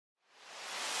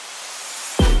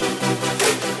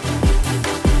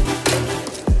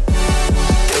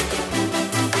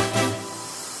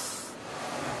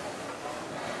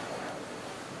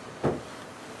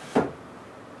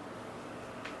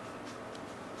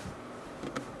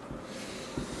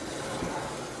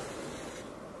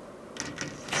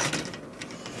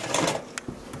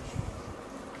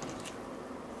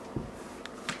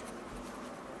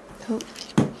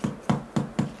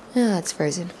it's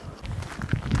frozen.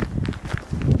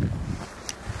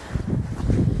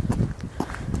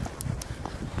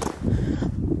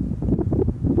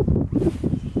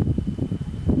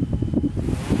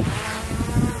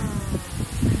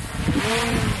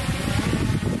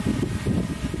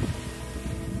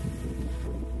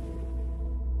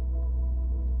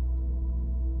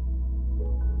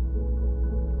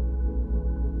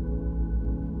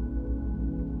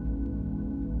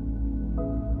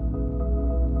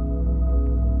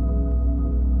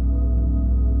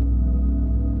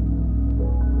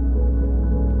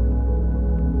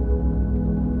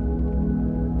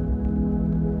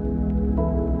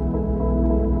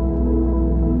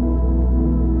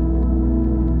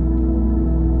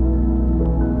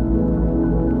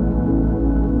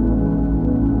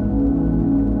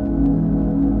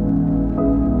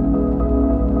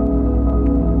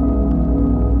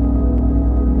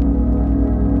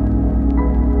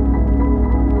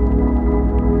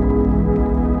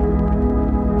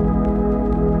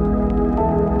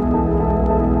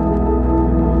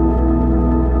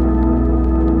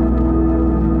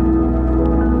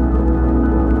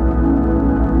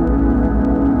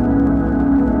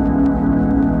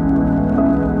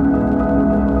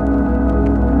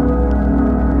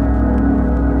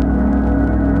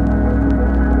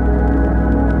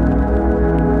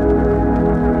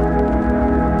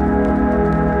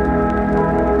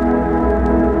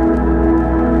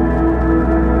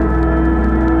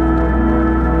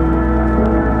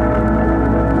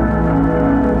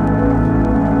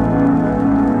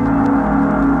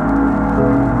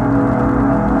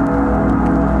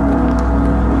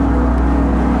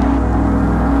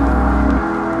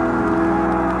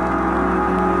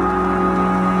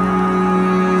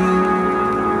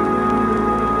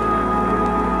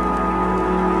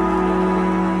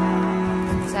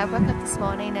 This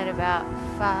morning at about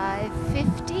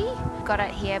 5:50. Got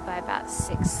out here by about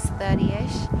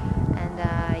 6:30ish, and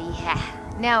yeah,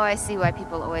 now I see why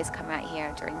people always come out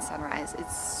here during sunrise.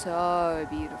 It's so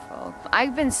beautiful.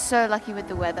 I've been so lucky with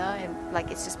the weather, and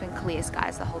like it's just been clear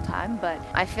skies the whole time, but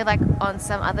I feel like on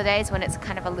some other days when it's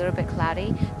kind of a little bit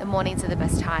cloudy, the mornings are the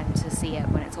best time to see it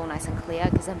when it's all nice and clear,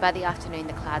 because then by the afternoon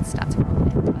the clouds start to roll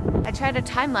in. I tried a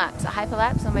time-lapse, a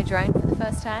hyperlapse on my drone for the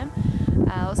first time.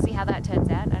 We'll see how that turns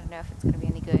out. I don't know if it's going to be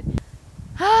any good.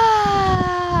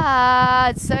 Ah,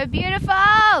 it's so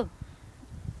beautiful!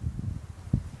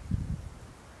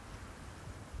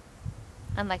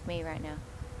 Unlike me right now,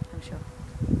 I'm sure.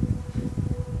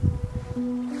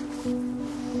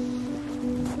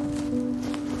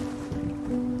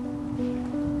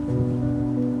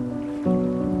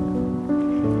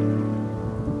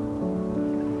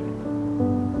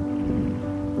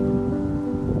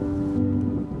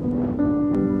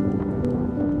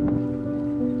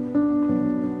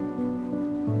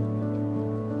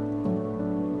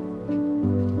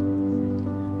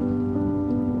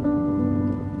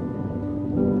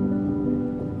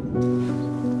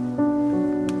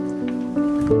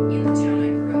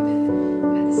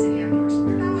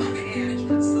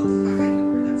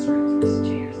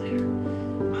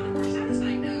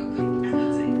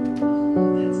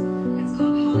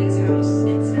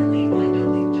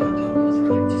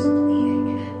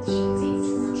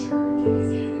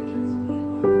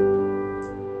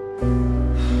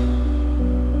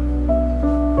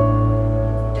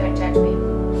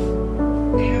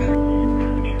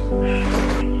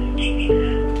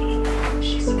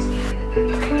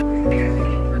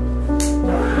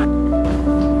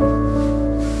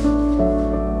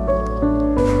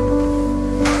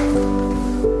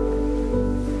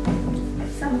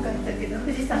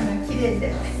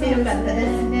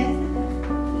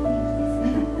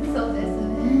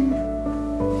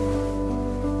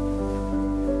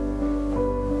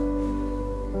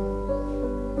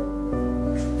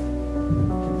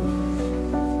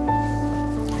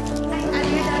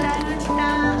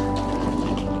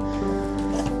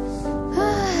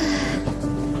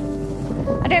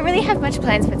 I don't really have much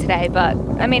plans for today, but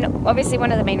I mean, obviously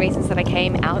one of the main reasons that I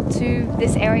came out to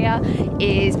this area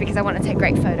is because I want to take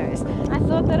great photos. I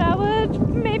thought that I would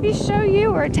maybe show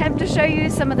you or attempt to show you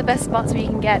some of the best spots where you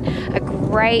can get a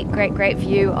great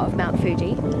view of Mount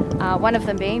Fuji. One of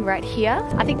them being right here.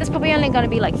 I think there's probably only going to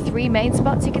be like 3 main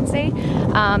spots you can see.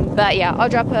 But yeah, I'll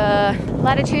drop a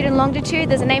latitude and longitude.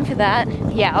 There's a name for that.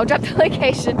 Yeah, I'll drop the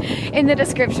location in the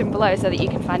description below so that you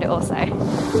can find it also.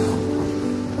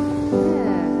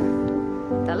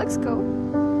 That looks cool.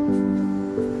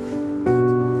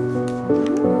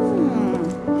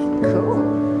 Cool.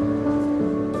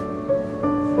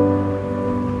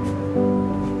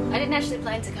 I didn't actually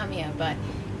plan to come here, but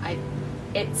I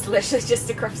It's literally just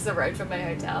across the road from my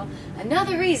hotel.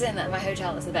 Another reason that my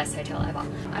hotel is the best hotel ever.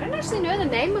 I don't actually know the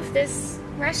name of this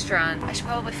restaurant. I should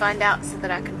probably find out so that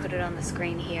I can put it on the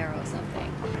screen here or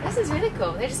something. This is really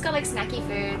cool. They just got like snacky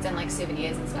foods and like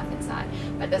souvenirs and stuff inside.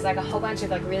 But there's like a whole bunch of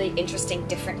like really interesting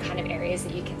different kind of areas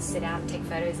that you can sit out and take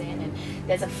photos in. And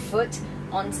there's a foot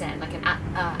onsen, like an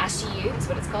ashiyu is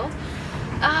what it's called.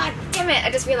 Ah, damn it, I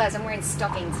just realized I'm wearing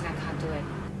stockings and I can't do it.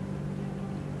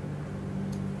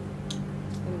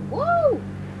 Whoa!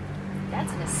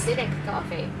 That's an acidic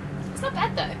coffee. It's not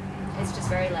bad though. It's just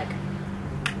very like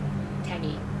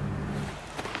tangy.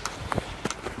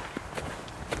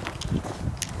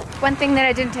 One thing that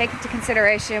I didn't take into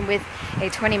consideration with a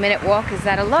 20-minute walk is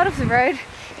that a lot of the road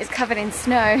is covered in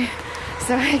snow,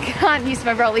 so I can't use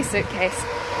my rolly suitcase.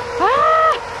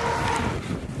 Ah!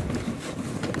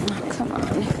 Oh, come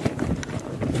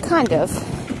on. Kind of.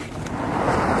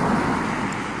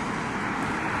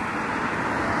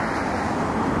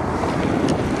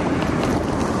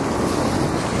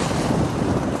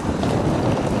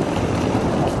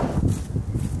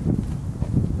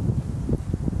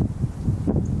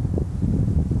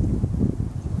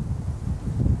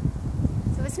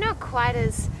 Quite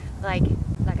as like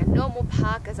a normal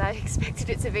park as I expected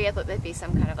it to be. I thought there'd be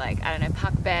some kind of like, I don't know,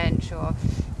 park bench or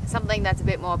something that's a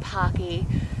bit more parkish,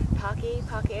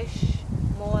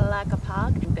 more like a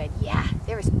park. But yeah,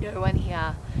 there is no one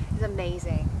here. It's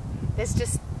amazing. There's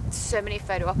just so many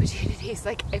photo opportunities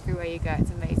like everywhere you go.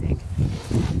 It's amazing.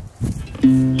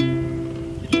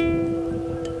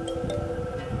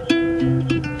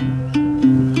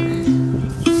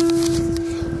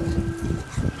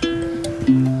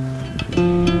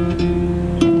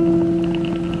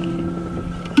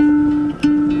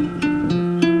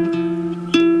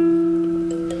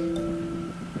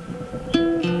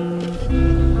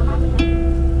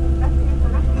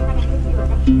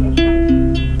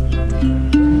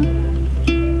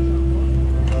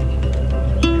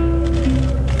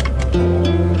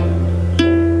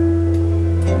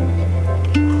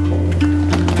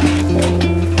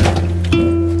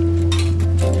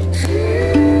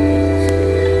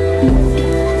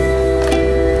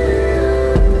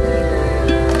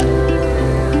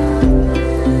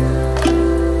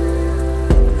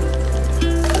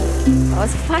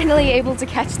 Finally able to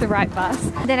catch the right bus.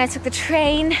 Then I took the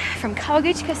train from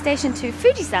Kawaguchiko station to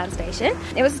Fujisan station.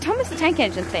 It was Thomas the Tank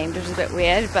Engine themed, which is a bit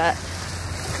weird, but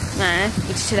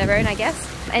each to their own, I guess.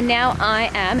 And now I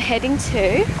am heading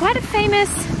to quite a famous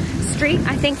street,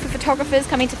 I think, for photographers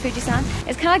coming to Fujisan.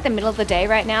 It's kind of like the middle of the day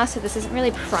right now, so this isn't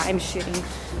really prime shooting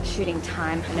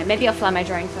time. I don't know, maybe I'll fly my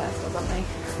drone first or something.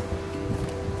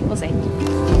 We'll see.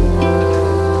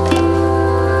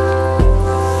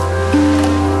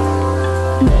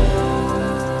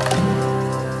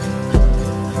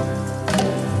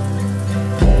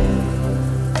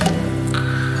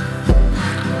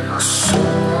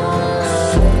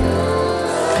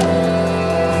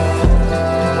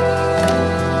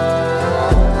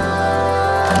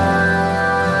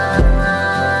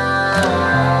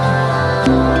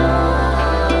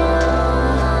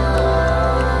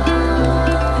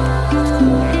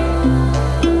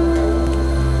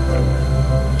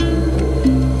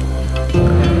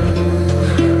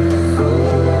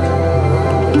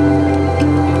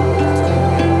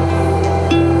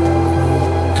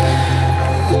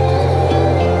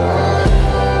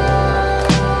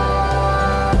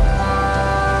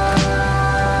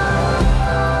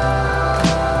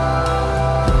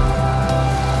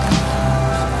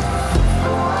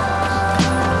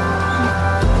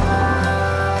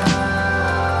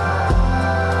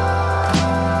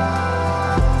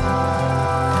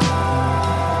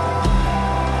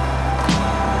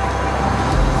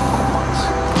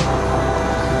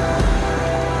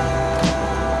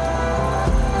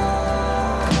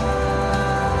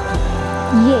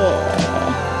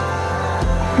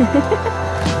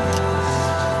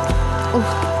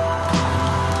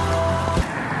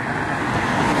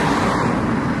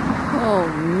 Oh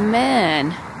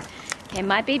man. It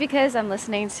might be because I'm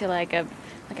listening to like a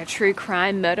true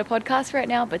crime murder podcast right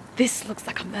now, but this looks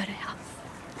like a murder house.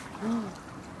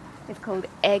 It's called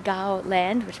Egao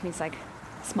Land, which means like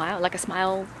smile, like a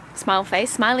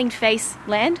smiling face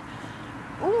land.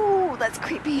 Ooh, that's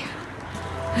creepy.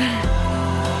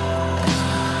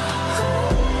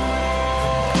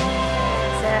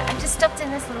 I just stopped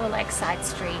in this little like side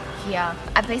street here.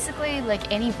 I basically,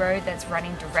 like any road that's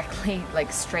running directly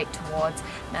like straight towards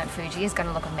Mount Fuji is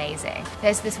gonna look amazing.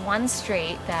 There's this one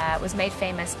street that was made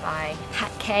famous by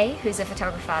Hat K, who's a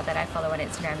photographer that I follow on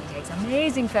Instagram. He takes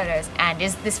amazing photos, and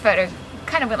this photo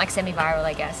kind of went like semi-viral,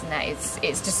 I guess, and that it's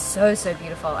just so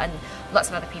beautiful, and lots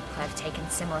of other people have taken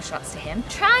similar shots to him.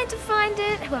 Trying to find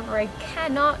it, however I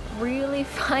cannot really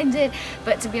find it,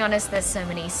 but to be honest, there's so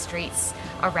many streets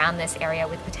around this area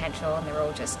with potential, and they're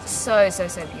all just so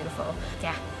beautiful.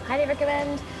 Yeah, highly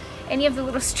recommend any of the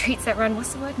little streets that run,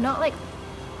 what's the word, not like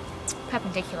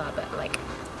perpendicular, but like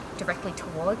directly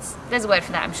towards. There's a word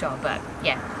for that, I'm sure, but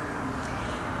yeah.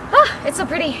 Ah, it's so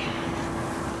pretty.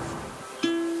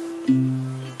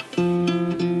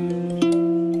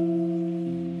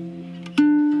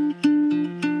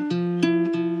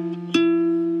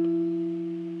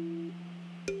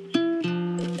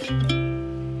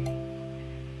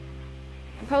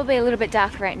 Probably a little bit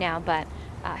dark right now, but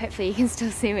hopefully you can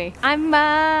still see me. I'm,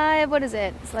 what is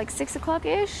it? It's like 6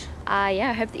 o'clock-ish. Yeah,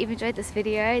 I hope that you've enjoyed this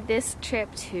video. This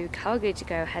trip to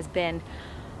Kawaguchiko has been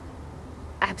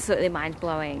absolutely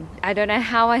mind-blowing. I don't know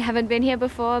how I haven't been here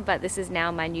before, but this is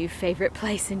now my new favorite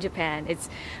place in Japan. It's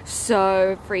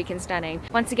so freaking stunning.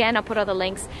 Once again, I'll put all the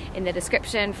links in the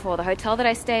description for the hotel that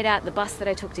I stayed at, the bus that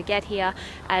I took to get here,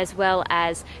 as well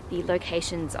as the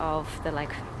locations of the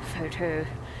like photo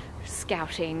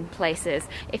scouting places.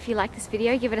 If you like this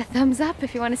video, give it a thumbs up.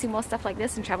 If you want to see more stuff like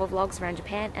this and travel vlogs around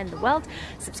Japan and the world,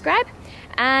 subscribe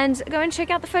and go and check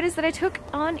out the photos that I took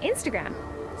on Instagram.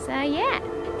 So yeah,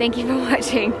 thank you for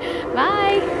watching.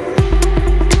 Bye!